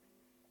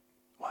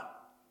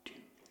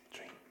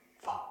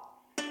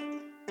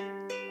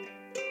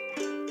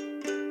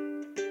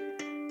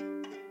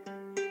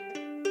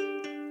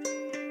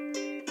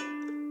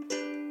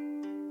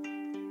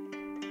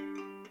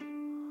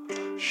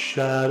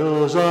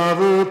Shadows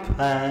of a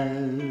past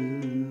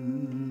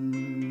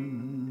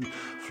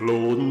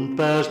floating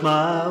past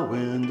my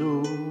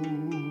window.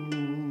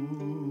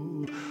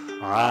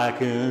 I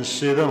can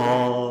see them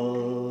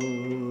all,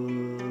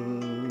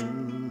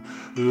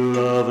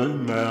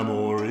 loving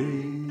memory.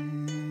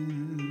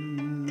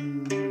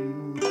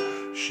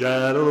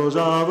 Shadows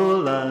of a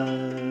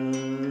life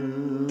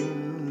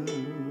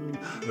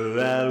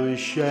that we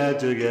shared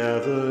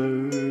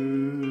together,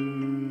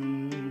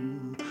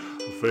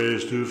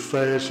 face to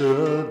face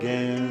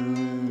again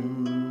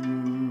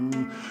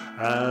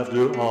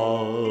after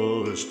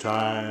all this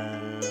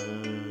time.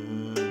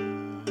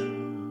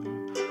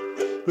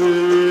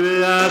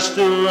 Baby, I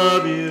still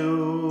love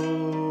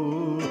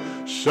you,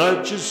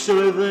 such a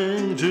silly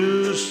thing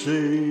to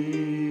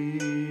say.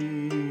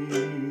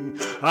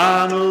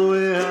 I know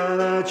we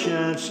had our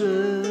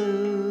chances,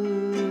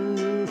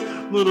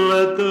 but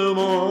let them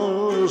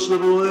all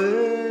slip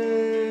away.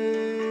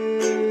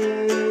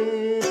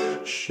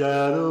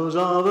 Shadows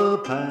of a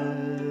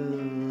past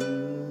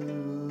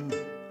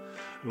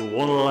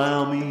won't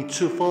allow me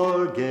to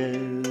forget.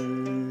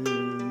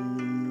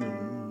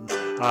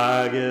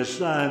 I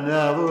guess I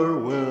never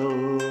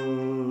will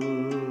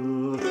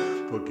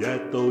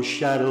forget those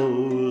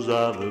shadows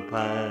of the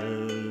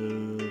past.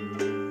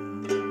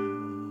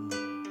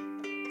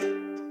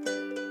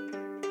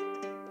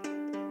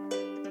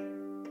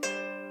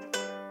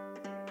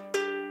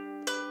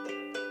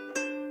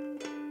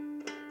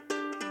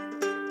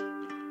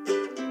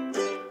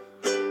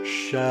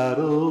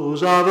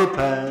 Shadows of a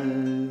past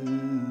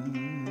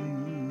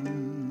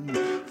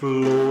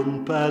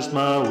floating past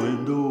my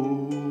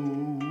window.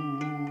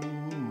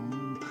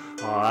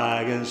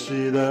 I can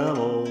see them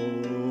all,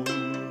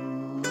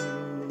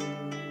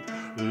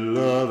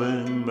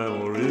 loving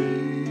memory.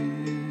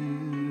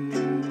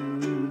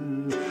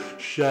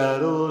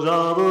 Shadows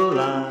of a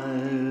life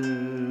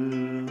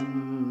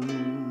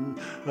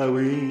that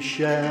we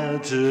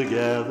shared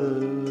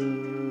together,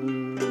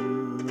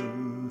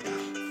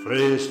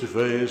 face to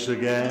face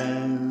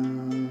again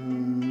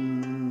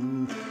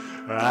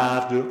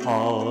after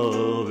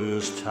all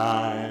this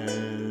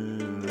time.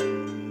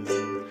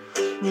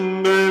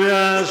 Baby,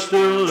 I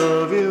still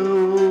love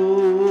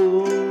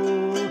you,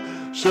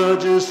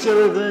 such a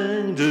silly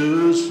thing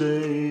to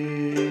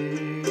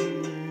say.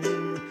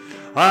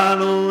 I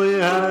know we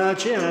had our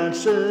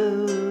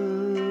chances,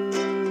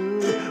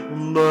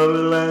 but we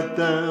let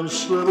them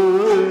slip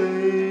away.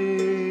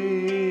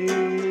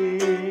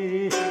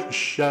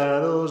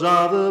 Shadows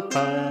of the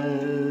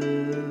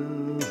past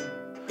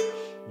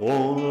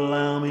won't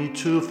allow me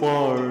to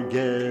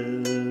forget.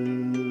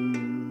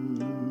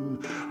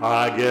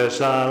 I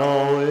guess I'll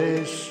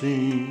always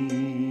see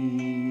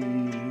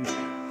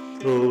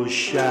those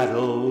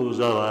shadows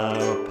of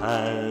our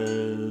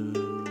past.